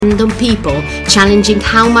random people challenging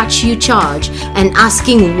how much you charge and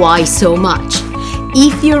asking why so much.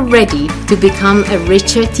 If you're ready to become a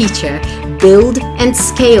richer teacher, build and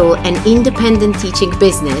scale an independent teaching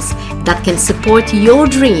business that can support your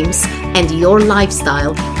dreams and your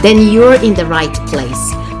lifestyle, then you're in the right place.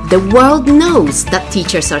 The world knows that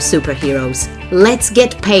teachers are superheroes. Let's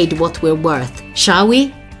get paid what we're worth, shall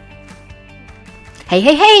we?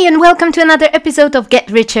 Hey, and welcome to another episode of Get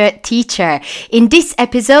Richer Teacher. In this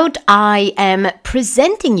episode, I am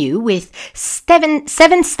presenting you with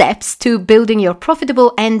seven steps to building your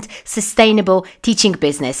profitable and sustainable teaching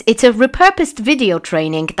business. It's a repurposed video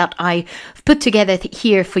training that I put together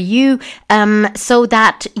here for you, so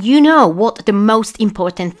that you know what the most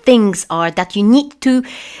important things are that you need to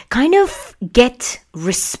kind of get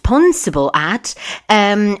responsible at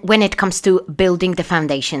when it comes to building the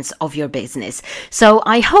foundations of your business. So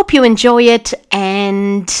I hope you enjoy it,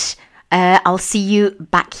 and I'll see you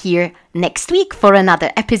back here next week for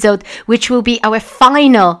another episode, which will be our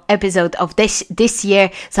final episode of this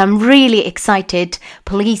year. So I'm really excited.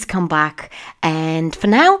 Please come back. And for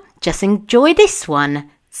now, just enjoy this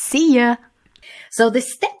one. See ya. So the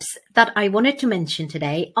steps that I wanted to mention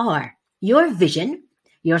today are your vision,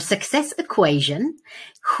 your success equation,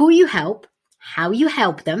 who you help, how you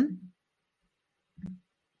help them,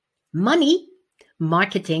 money,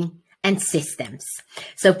 marketing, and systems.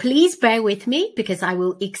 So please bear with me because I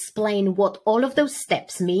will explain what all of those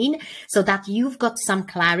steps mean so that you've got some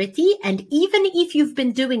clarity. And even if you've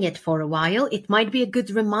been doing it for a while, it might be a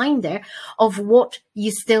good reminder of what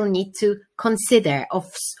you still need to consider,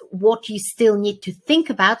 of what you still need to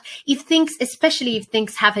think about especially if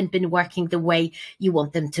things haven't been working the way you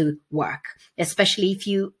want them to work, especially if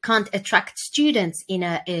you can't attract students in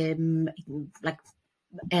a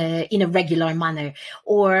regular manner,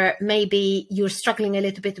 or maybe you're struggling a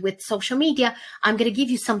little bit with social media. I'm going to give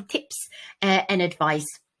you some tips and advice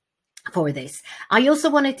for this. I also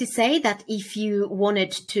wanted to say that if you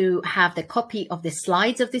wanted to have the copy of the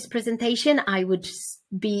slides of this presentation, I would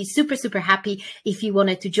be super happy if you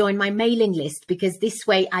wanted to join my mailing list, because this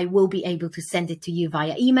way I will be able to send it to you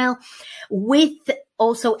via email with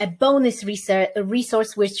also a bonus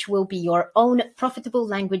resource, which will be your own profitable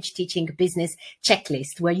language teaching business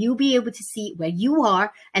checklist, where you'll be able to see where you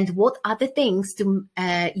are and what other things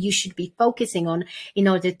you should be focusing on in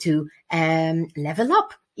order to level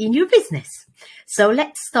up in your business. So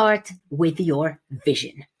let's start with your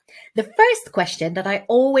vision. The first question that I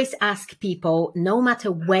always ask people, no matter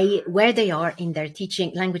where they are in their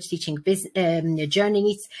language teaching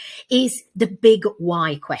journeys, is the big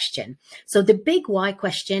why question. So the big why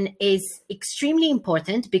question is extremely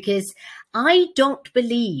important because I don't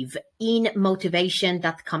believe in motivation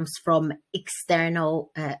that comes from external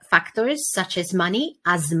factors such as money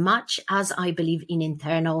as much as I believe in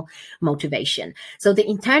internal motivation. So the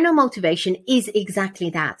internal motivation is exactly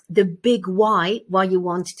that, the big why you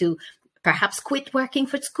want to perhaps quit working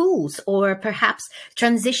for schools, or perhaps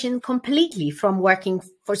transition completely from working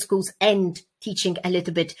for schools and teaching a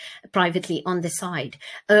little bit privately on the side,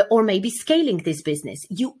 or maybe scaling this business.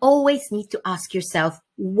 You always need to ask yourself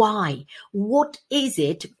why. What is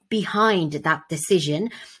it behind that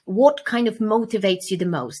decision? What kind of motivates you the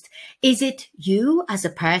most? Is it you as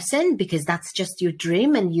a person, because that's just your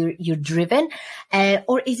dream and you're driven,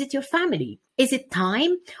 or is it your family? Is it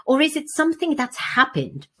time, or is it something that's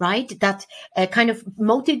happened, right? That kind of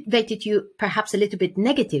motivated you perhaps a little bit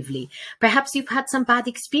negatively. Perhaps you've had some bad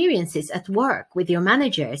experiences at work with your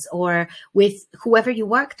managers or with whoever you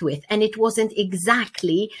worked with, and it wasn't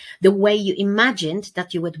exactly the way you imagined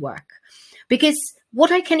that you would work. Because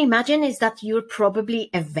what I can imagine is that you're probably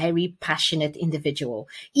a very passionate individual.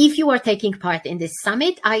 If you are taking part in this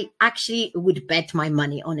summit, I actually would bet my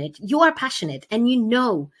money on it. You are passionate and you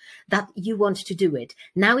know that you want to do it.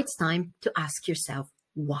 Now it's time to ask yourself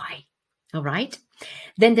why. All right.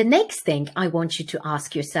 Then the next thing I want you to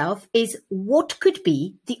ask yourself is, what could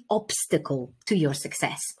be the obstacle to your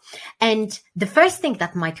success? And the first thing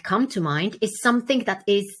that might come to mind is something that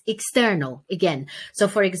is external again. So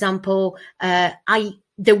for example,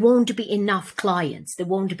 there won't be enough clients, there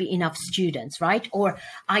won't be enough students, right? Or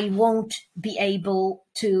I won't be able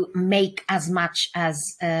to make as much as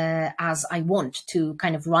I want to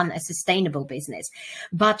kind of run a sustainable business.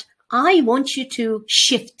 But I want you to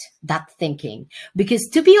shift that thinking, because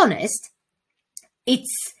to be honest,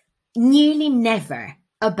 it's nearly never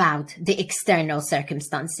about the external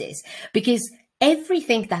circumstances, because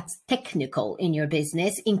everything that's technical in your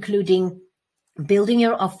business, including building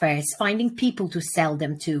your offers, finding people to sell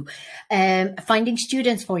them to, finding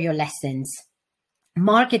students for your lessons,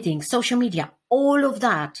 marketing, social media, all of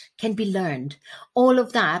that can be learned. All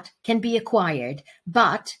of that can be acquired.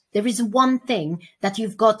 But there is one thing that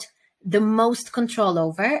you've got the most control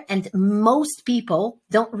over, and most people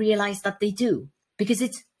don't realize that they do, because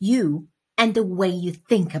it's you and the way you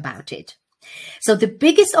think about it. So the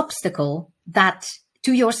biggest obstacle that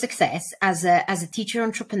to your success as a teacher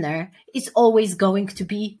entrepreneur is always going to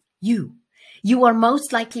be you. You are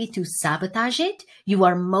most likely to sabotage it. You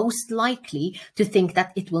are most likely to think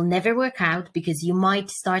that it will never work out, because you might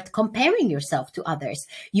start comparing yourself to others.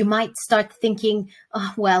 You might start thinking,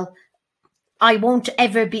 oh, well, I won't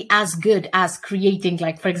ever be as good as creating,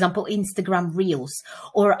 like, for example, Instagram Reels,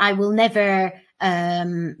 or I will never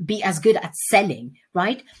be as good at selling,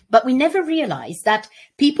 right? But we never realize that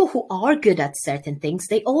people who are good at certain things,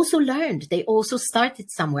 they also learned, they also started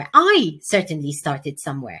somewhere. I certainly started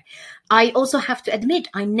somewhere. I also have to admit,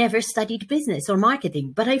 I never studied business or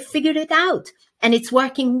marketing, but I figured it out and it's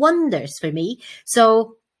working wonders for me.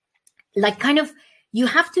 So like kind of, you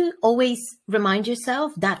have to always remind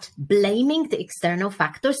yourself that blaming the external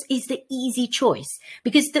factors is the easy choice,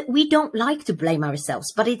 because we don't like to blame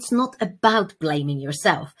ourselves, but it's not about blaming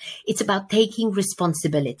yourself. It's about taking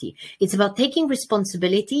responsibility. It's about taking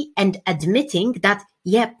responsibility and admitting that,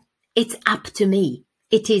 yep, it's up to me.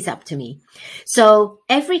 It is up to me. So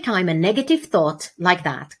every time a negative thought like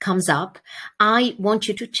that comes up, I want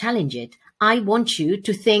you to challenge it. I want you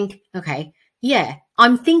to think, okay, yeah,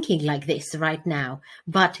 I'm thinking like this right now,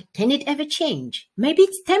 but can it ever change? Maybe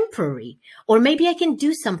it's temporary, or maybe I can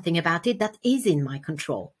do something about it that is in my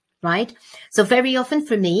control, right? So very often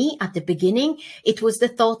for me at the beginning, it was the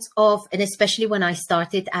thoughts of, and especially when I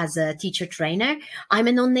started as a teacher trainer, I'm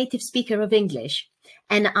a non-native speaker of English.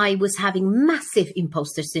 And I was having massive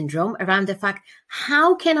imposter syndrome around the fact,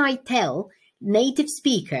 how can I tell native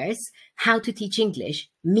speakers how to teach English,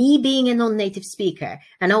 me being a non-native speaker,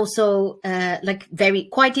 and also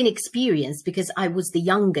quite inexperienced, because I was the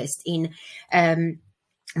youngest in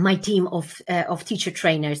my team of teacher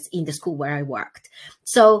trainers in the school where I worked.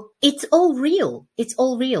 So it's all real. It's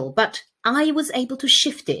all real. But I was able to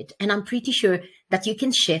shift it. And I'm pretty sure that you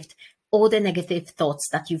can shift all the negative thoughts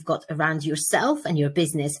that you've got around yourself and your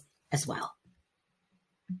business as well.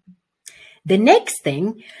 The next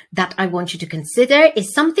thing that I want you to consider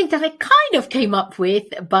is something that I kind of came up with,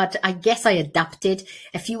 but I guess I adapted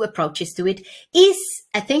a few approaches to it, is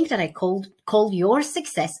a thing that I call your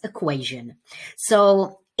success equation.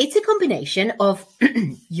 So it's a combination of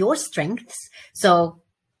your strengths. So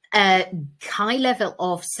a high level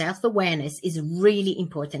of self-awareness is really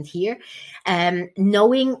important here.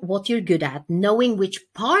 Knowing what you're good at, knowing which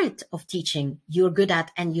part of teaching you're good at,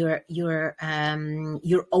 and you're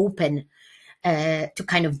open to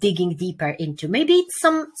kind of digging deeper into. Maybe it's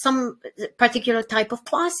some particular type of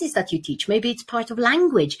classes that you teach. Maybe it's part of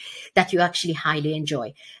language that you actually highly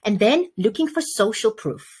enjoy. And then looking for social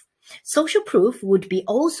proof. Social proof would be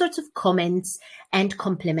all sorts of comments and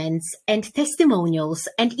compliments and testimonials,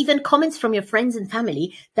 and even comments from your friends and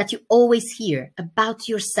family that you always hear about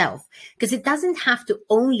yourself. Because it doesn't have to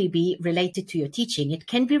only be related to your teaching. It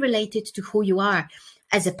can be related to who you are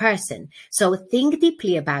as a person. So think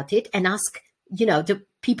deeply about it and ask, the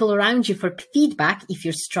people around you for feedback if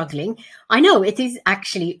you're struggling. I know it is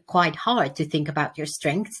actually quite hard to think about your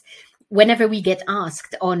strengths. Whenever we get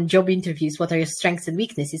asked on job interviews, what are your strengths and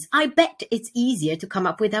weaknesses? I bet it's easier to come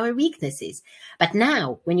up with our weaknesses. But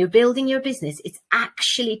now, when you're building your business, it's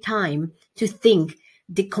actually time to think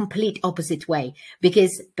the complete opposite way,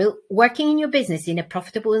 because working in your business in a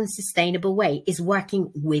profitable and sustainable way is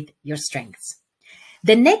working with your strengths.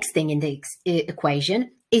 The next thing in the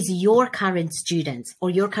equation is your current students, or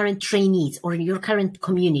your current trainees, or your current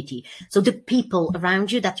community. So the people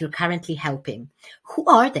around you that you're currently helping. Who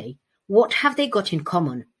are they? What have they got in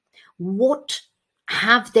common? What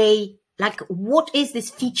is this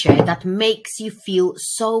feature that makes you feel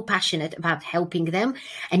so passionate about helping them,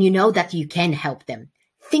 and you know that you can help them?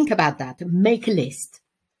 Think about that. Make a list.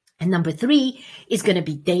 And number 3 is going to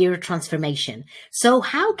be their transformation. So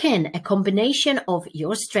how can a combination of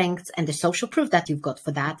your strengths and the social proof that you've got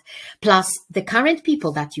for that, plus the current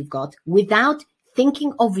people that you've got, without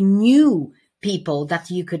thinking of new people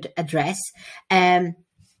that you could address,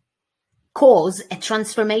 cause a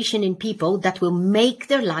transformation in people that will make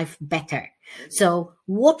their life better? So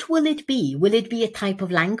what will it be? Will it be a type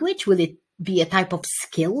of language? Will it be a type of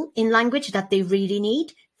skill in language that they really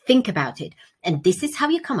need? Think about it. And this is how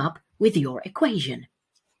you come up with your equation.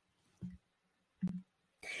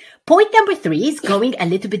 Point number 3 is going a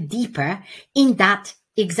little bit deeper in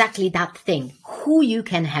exactly that thing, who you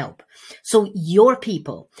can help. So your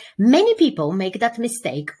people. Many people make that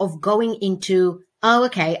mistake of going into oh,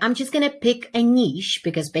 okay, I'm just going to pick a niche,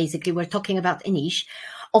 because basically we're talking about a niche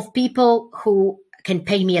of people who can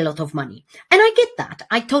pay me a lot of money. And I get that.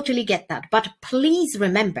 I totally get that. But please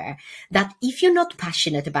remember that if you're not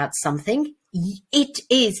passionate about something, it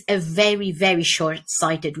is a very, very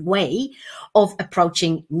short-sighted way of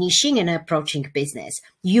approaching niching and approaching business.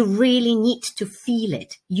 You really need to feel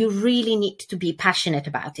it. You really need to be passionate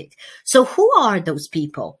about it. So who are those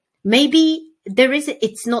people? Maybe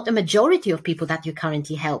it's not a majority of people that you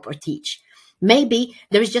currently help or teach. Maybe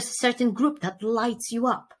there is just a certain group that lights you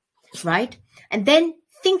up, right? And then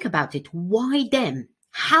think about it. Why them?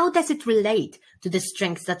 How does it relate to the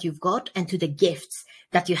strengths that you've got and to the gifts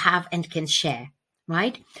that you have and can share,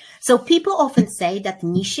 right? So people often say that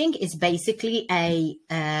niching is basically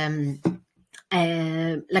like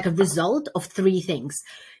a result of three things: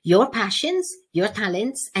 your passions, your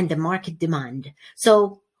talents, and the market demand.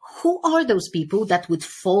 So who are those people that would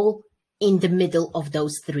fall in the middle of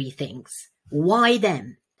those three things? Why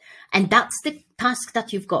them? And that's the task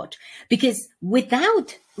that you've got, because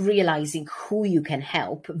without realizing who you can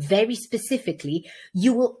help very specifically,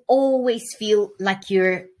 you will always feel like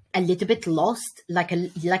you're a little bit lost, like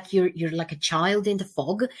you're like a child in the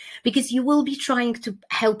fog, because you will be trying to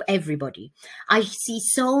help everybody. I see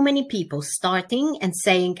so many people starting and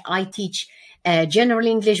saying, I teach general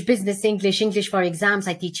English, business English, English for exams.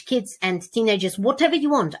 I teach kids and teenagers, whatever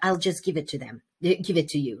you want, I'll just give it to them, give it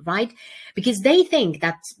to you, right? Because they think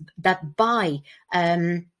that by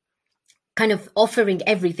kind of offering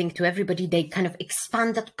everything to everybody, they kind of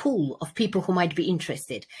expand that pool of people who might be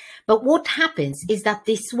interested. But what happens is that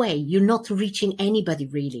this way, you're not reaching anybody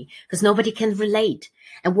really, because nobody can relate.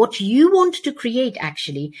 And what you want to create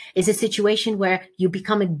actually is a situation where you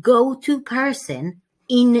become a go-to person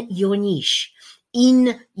in your niche,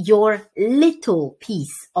 in your little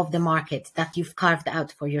piece of the market that you've carved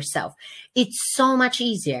out for yourself. It's so much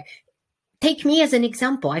easier. Take me as an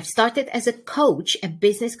example. I've started as a coach, a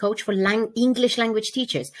business coach for English language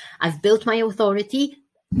teachers. I've built my authority,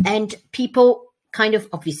 and people kind of,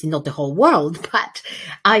 obviously not the whole world, but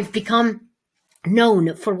I've become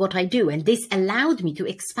known for what I do. And this allowed me to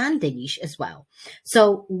expand the niche as well.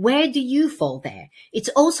 So where do you fall there? It's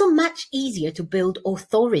also much easier to build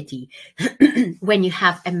authority when you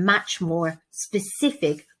have a much more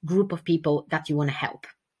specific group of people that you want to help.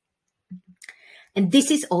 And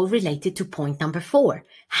this is all related to point number 4.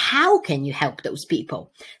 How can you help those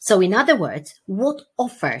people? So in other words, what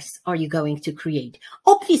offers are you going to create?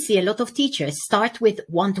 Obviously, a lot of teachers start with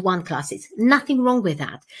one-to-one classes. Nothing wrong with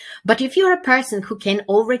that. But if you're a person who can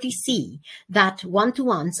already see that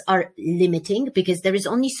one-to-ones are limiting because there is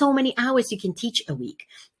only so many hours you can teach a week,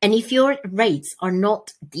 and if your rates are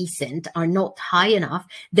not decent, are not high enough,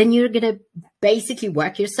 then you're going to basically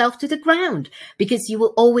work yourself to the ground, because you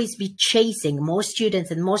will always be chasing more students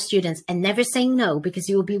and never saying no, because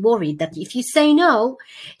you will be worried that if you say no,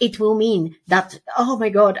 it will mean that, oh my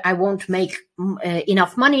God, I won't make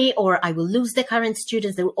enough money, or I will lose the current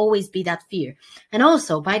students. There will always be that fear. And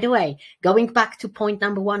also, by the way, going back to point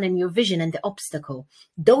number 1 and your vision and the obstacle,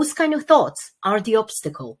 those kind of thoughts are the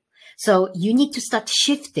obstacle. So you need to start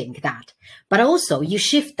shifting that. But also you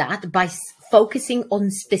shift that by focusing on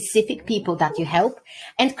specific people that you help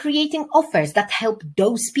and creating offers that help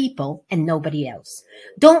those people and nobody else.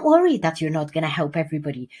 Don't worry that you're not going to help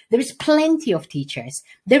everybody. There is plenty of teachers.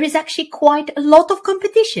 There is actually quite a lot of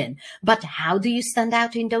competition. But how do you stand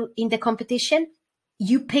out in the competition?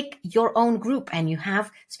 You pick your own group and you have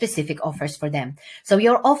specific offers for them. So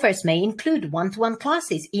your offers may include one-to-one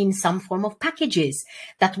classes in some form of packages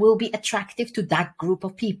that will be attractive to that group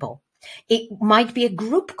of people. It might be a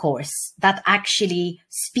group course that actually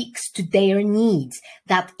speaks to their needs,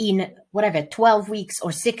 that in 12 weeks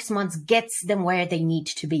or 6 months gets them where they need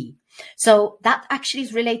to be. So that actually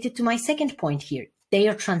is related to my second point here,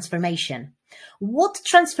 their transformation. What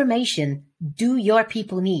transformation do your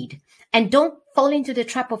people need? And don't fall into the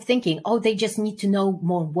trap of thinking, oh, they just need to know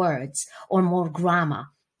more words or more grammar,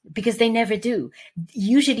 because they never do.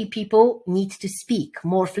 Usually people need to speak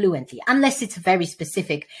more fluently, unless it's a very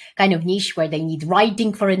specific kind of niche where they need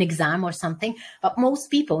writing for an exam or something. But most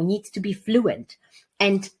people need to be fluent,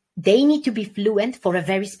 and they need to be fluent for a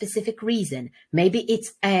very specific reason. Maybe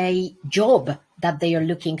it's a job that they are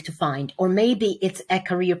looking to find, or maybe it's a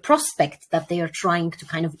career prospect that they are trying to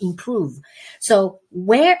kind of improve. So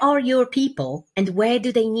where are your people and where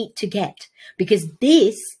do they need to get? Because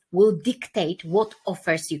this will dictate what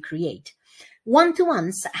offers you create.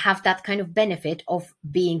 One-to-ones have that kind of benefit of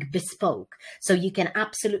being bespoke. So you can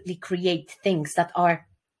absolutely create things that are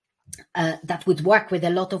that would work with a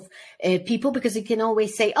lot of people, because you can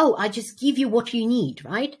always say, oh, I just give you what you need,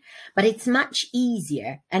 right? But it's much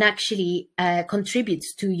easier and actually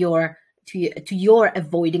contributes to your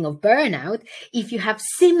avoiding of burnout if you have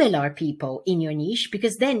similar people in your niche,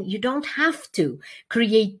 because then you don't have to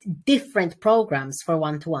create different programs for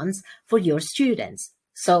one-to-ones for your students.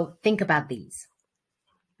 So think about these.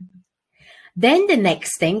 Then the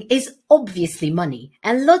next thing is obviously money.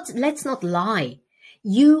 And let's not lie.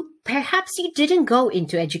 Perhaps you didn't go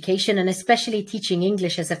into education, and especially teaching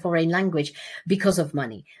English as a foreign language, because of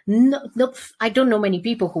money. No, I don't know many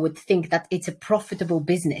people who would think that it's a profitable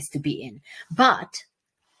business to be in. But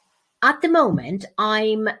at the moment,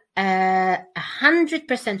 I'm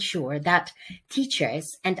 100% sure that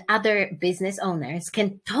teachers and other business owners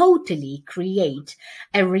can totally create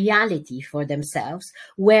a reality for themselves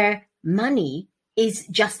where money is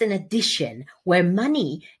just an addition, where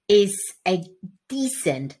money is a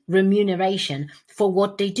decent remuneration for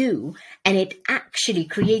what they do, and it actually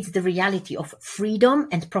creates the reality of freedom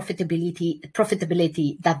and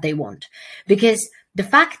profitability that they want. Because the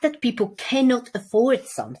fact that people cannot afford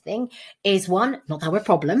something is, one, not our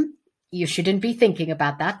problem. You shouldn't be thinking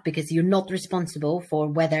about that, because you're not responsible for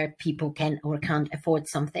whether people can or can't afford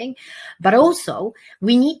something. But also,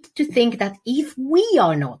 we need to think that if we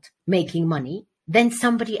are not making money, then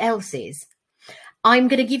somebody else is. I'm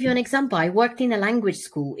going to give you an example. I worked in a language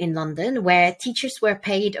school in London where teachers were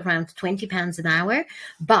paid around £20 an hour,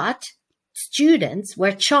 but students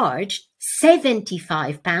were charged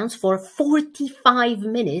 £75 for 45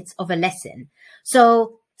 minutes of a lesson.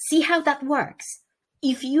 So see how that works.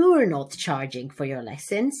 If you're not charging for your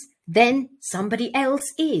lessons, then somebody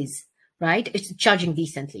else is, right? It's charging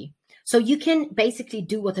decently. So you can basically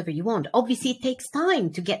do whatever you want. Obviously, it takes time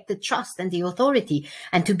to get the trust and the authority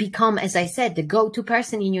and to become, as I said, the go-to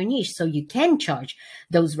person in your niche, so you can charge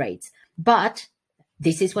those rates. But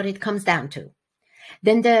this is what it comes down to.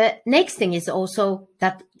 Then the next thing is also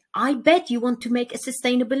that I bet you want to make a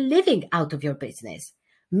sustainable living out of your business.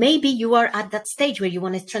 Maybe you are at that stage where you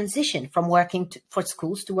want to transition from working for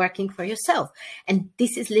schools to working for yourself. And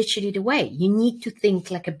this is literally the way. You need to think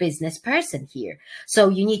like a business person here. So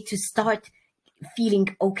you need to start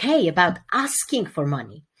feeling okay about asking for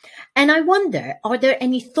money. And I wonder, are there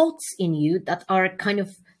any thoughts in you that are kind of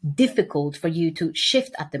difficult for you to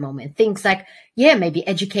shift at the moment? Things like, yeah, maybe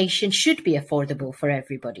education should be affordable for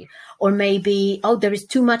everybody. Or maybe, oh, there is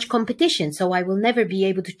too much competition, so I will never be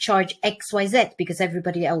able to charge XYZ because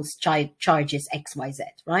everybody else charges XYZ,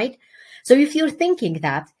 right? So if you're thinking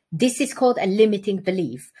that, this is called a limiting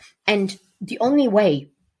belief. And the only way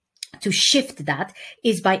to shift that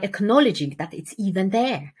is by acknowledging that it's even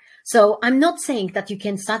there. So I'm not saying that you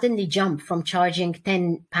can suddenly jump from charging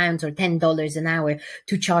 £10 or $10 an hour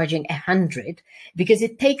to charging 100, because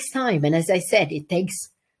it takes time. And as I said, it takes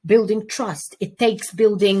building trust. It takes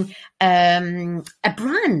building a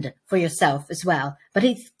brand for yourself as well. But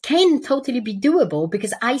it can totally be doable,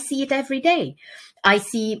 because I see it every day. I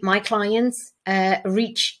see my clients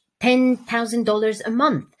reach $10,000 a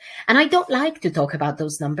month. And I don't like to talk about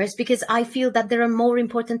those numbers, because I feel that there are more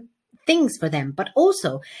important things for them. But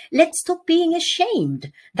also, let's stop being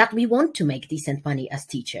ashamed that we want to make decent money as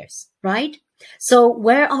teachers, right? So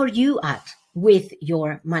where are you at with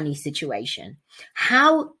your money situation?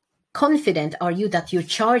 How confident are you that you're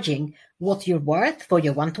charging what you're worth for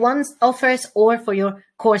your one-to-ones offers or for your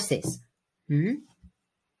courses?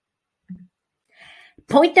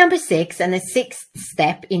 Point number 6, and the sixth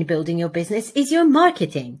step in building your business, is your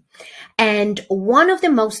marketing. And one of the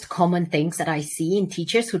most common things that I see in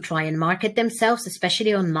teachers who try and market themselves,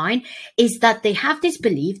 especially online, is that they have this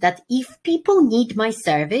belief that if people need my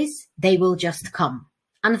service, they will just come.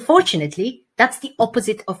 Unfortunately, that's the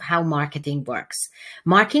opposite of how marketing works.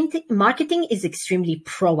 Marketing is extremely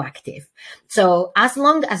proactive. So as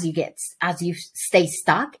long as you stay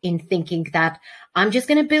stuck in thinking that I'm just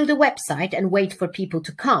going to build a website and wait for people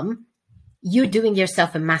to come, you're doing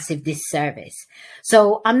yourself a massive disservice.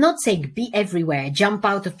 So I'm not saying be everywhere, jump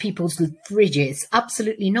out of people's fridges.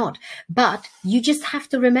 Absolutely not. But you just have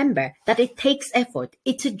to remember that it takes effort.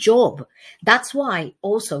 It's a job. That's why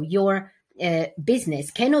also your business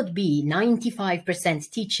cannot be 95%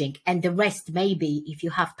 teaching and the rest maybe, if you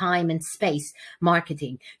have time and space,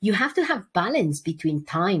 marketing. You have to have balance between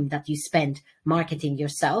time that you spend marketing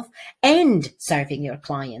yourself and serving your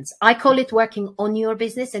clients. I call it working on your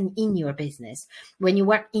business and in your business. When you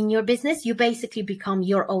work in your business, you basically become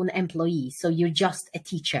your own employee. So you're just a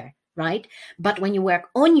teacher, right? But when you work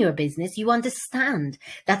on your business, you understand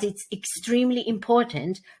that it's extremely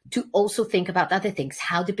important to also think about other things,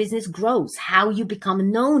 how the business grows, how you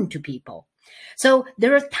become known to people. So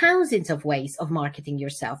there are thousands of ways of marketing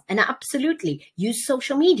yourself, and absolutely use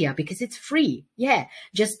social media because it's free. Yeah.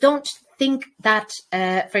 Just don't think that,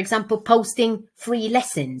 for example, posting free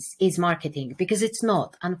lessons is marketing, because it's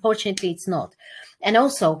not. Unfortunately, it's not. And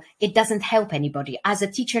also, it doesn't help anybody. As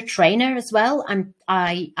a teacher trainer as well,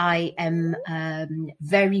 I am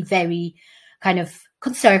very, very kind of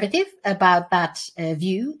conservative about that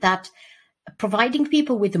view that providing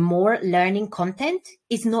people with more learning content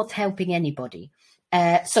is not helping anybody.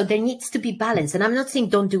 So there needs to be balance. And I'm not saying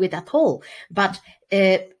don't do it at all, but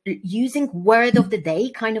using word of the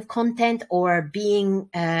day kind of content, or being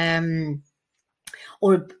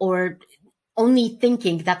or only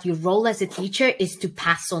thinking that your role as a teacher is to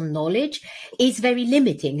pass on knowledge is very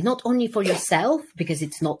limiting, not only for yourself, because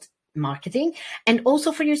it's not marketing, and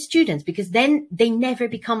also for your students, because then they never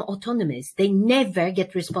become autonomous. They never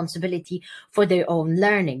get responsibility for their own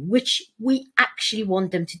learning, which we actually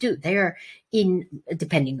want them to do. They are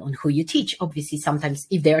depending on who you teach. Obviously, sometimes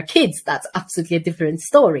if they are kids, that's absolutely a different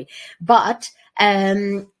story. But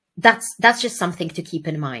that's just something to keep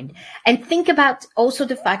in mind. And think about also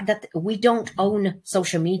the fact that we don't own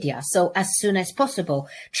social media. So as soon as possible,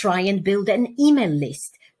 try and build an email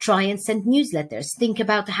list. Try and send newsletters. Think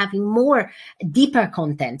about having more deeper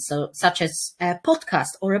content, such as a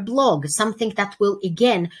podcast or a blog, something that will,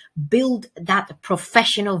 again, build that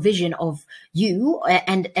professional vision of you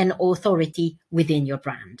and an authority within your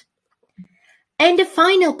brand. And the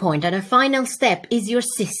final point and a final step is your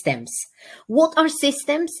systems. What are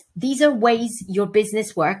systems? These are ways your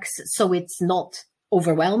business works, so it's not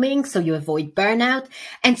overwhelming, so you avoid burnout,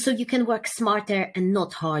 and so you can work smarter and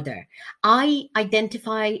not harder. I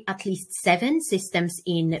identify at least 7 systems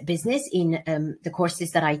in business in the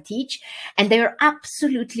courses that I teach, and they are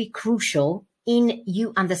absolutely crucial in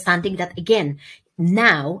you understanding that, again,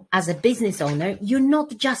 now as a business owner, you're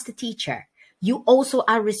not just a teacher. You also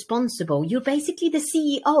are responsible. You're basically the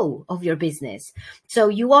CEO of your business. So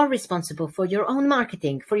you are responsible for your own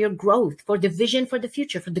marketing, for your growth, for the vision for the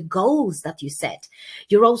future, for the goals that you set.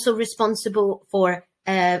 You're also responsible for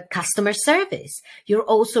customer service. You're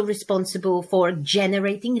also responsible for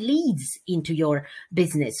generating leads into your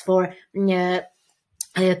business, for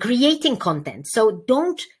creating content. So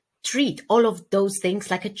don't treat all of those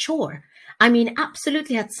things like a chore. I mean,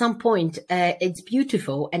 absolutely, at some point, it's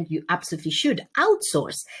beautiful, and you absolutely should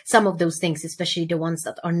outsource some of those things, especially the ones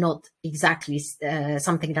that are not exactly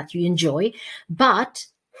something that you enjoy. But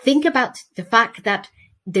think about the fact that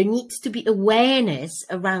there needs to be awareness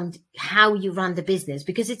around how you run the business,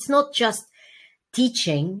 because it's not just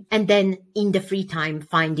teaching and then in the free time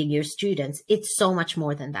finding your students. It's so much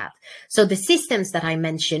more than that. So the systems that I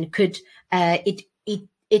mentioned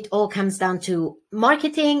it all comes down to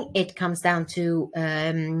marketing. It comes down to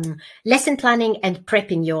lesson planning and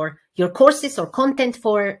prepping your courses or content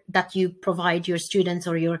for that you provide your students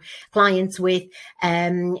or your clients with.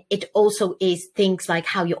 It also is things like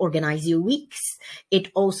how you organize your weeks. It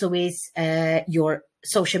also is your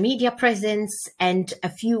social media presence and a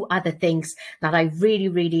few other things that I really,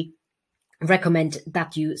 really recommend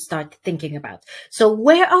that you start thinking about. So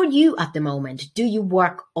where are you at the moment? Do you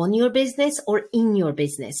work on your business or in your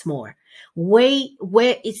business more?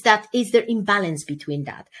 Where is that? Is there imbalance between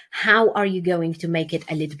that? How are you going to make it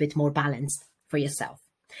a little bit more balanced for yourself?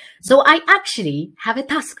 So I actually have a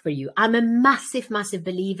task for you. I'm a massive, massive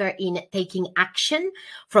believer in taking action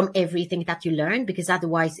from everything that you learn, because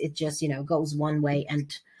otherwise it just, goes one way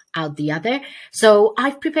and out the other. So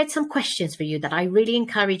I've prepared some questions for you that I really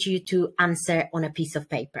encourage you to answer on a piece of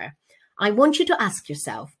paper. I want you to ask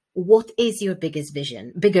yourself, what is your bigger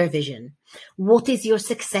vision? What is your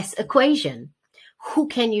success equation? Who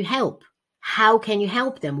can you help? How can you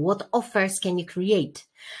help them? What offers can you create?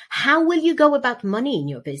 How will you go about money in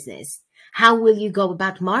your business? How will you go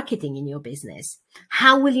about marketing in your business?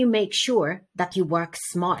 How will you make sure that you work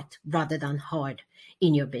smart rather than hard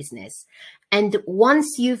in your business? And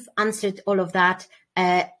once you've answered all of that,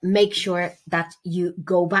 make sure that you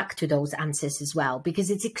go back to those answers as well, because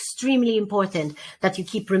it's extremely important that you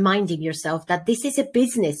keep reminding yourself that this is a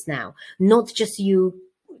business now, not just you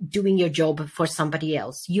doing your job for somebody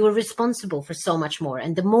else. You are responsible for so much more.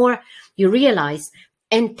 And the more you realize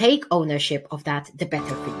and take ownership of that, the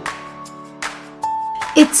better for you.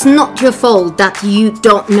 It's not your fault that you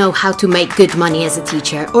don't know how to make good money as a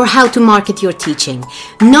teacher or how to market your teaching.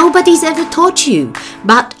 Nobody's ever taught you,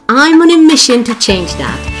 but I'm on a mission to change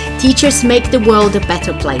that. Teachers make the world a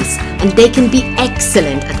better place, and they can be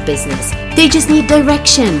excellent at business. They just need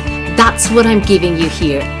direction. That's what I'm giving you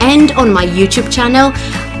here and on my YouTube channel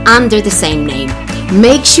under the same name.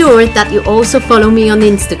 Make sure that you also follow me on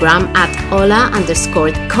Instagram at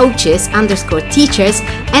Ola_coaches_teachers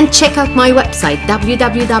and check out my website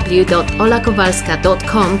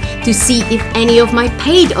www.olakowalska.com to see if any of my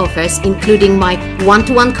paid offers, including my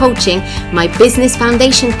one-to-one coaching, my business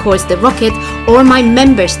foundation course, The Rocket, or my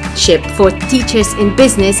membership for teachers in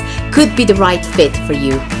business could be the right fit for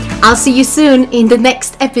you. I'll see you soon in the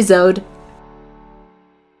next episode.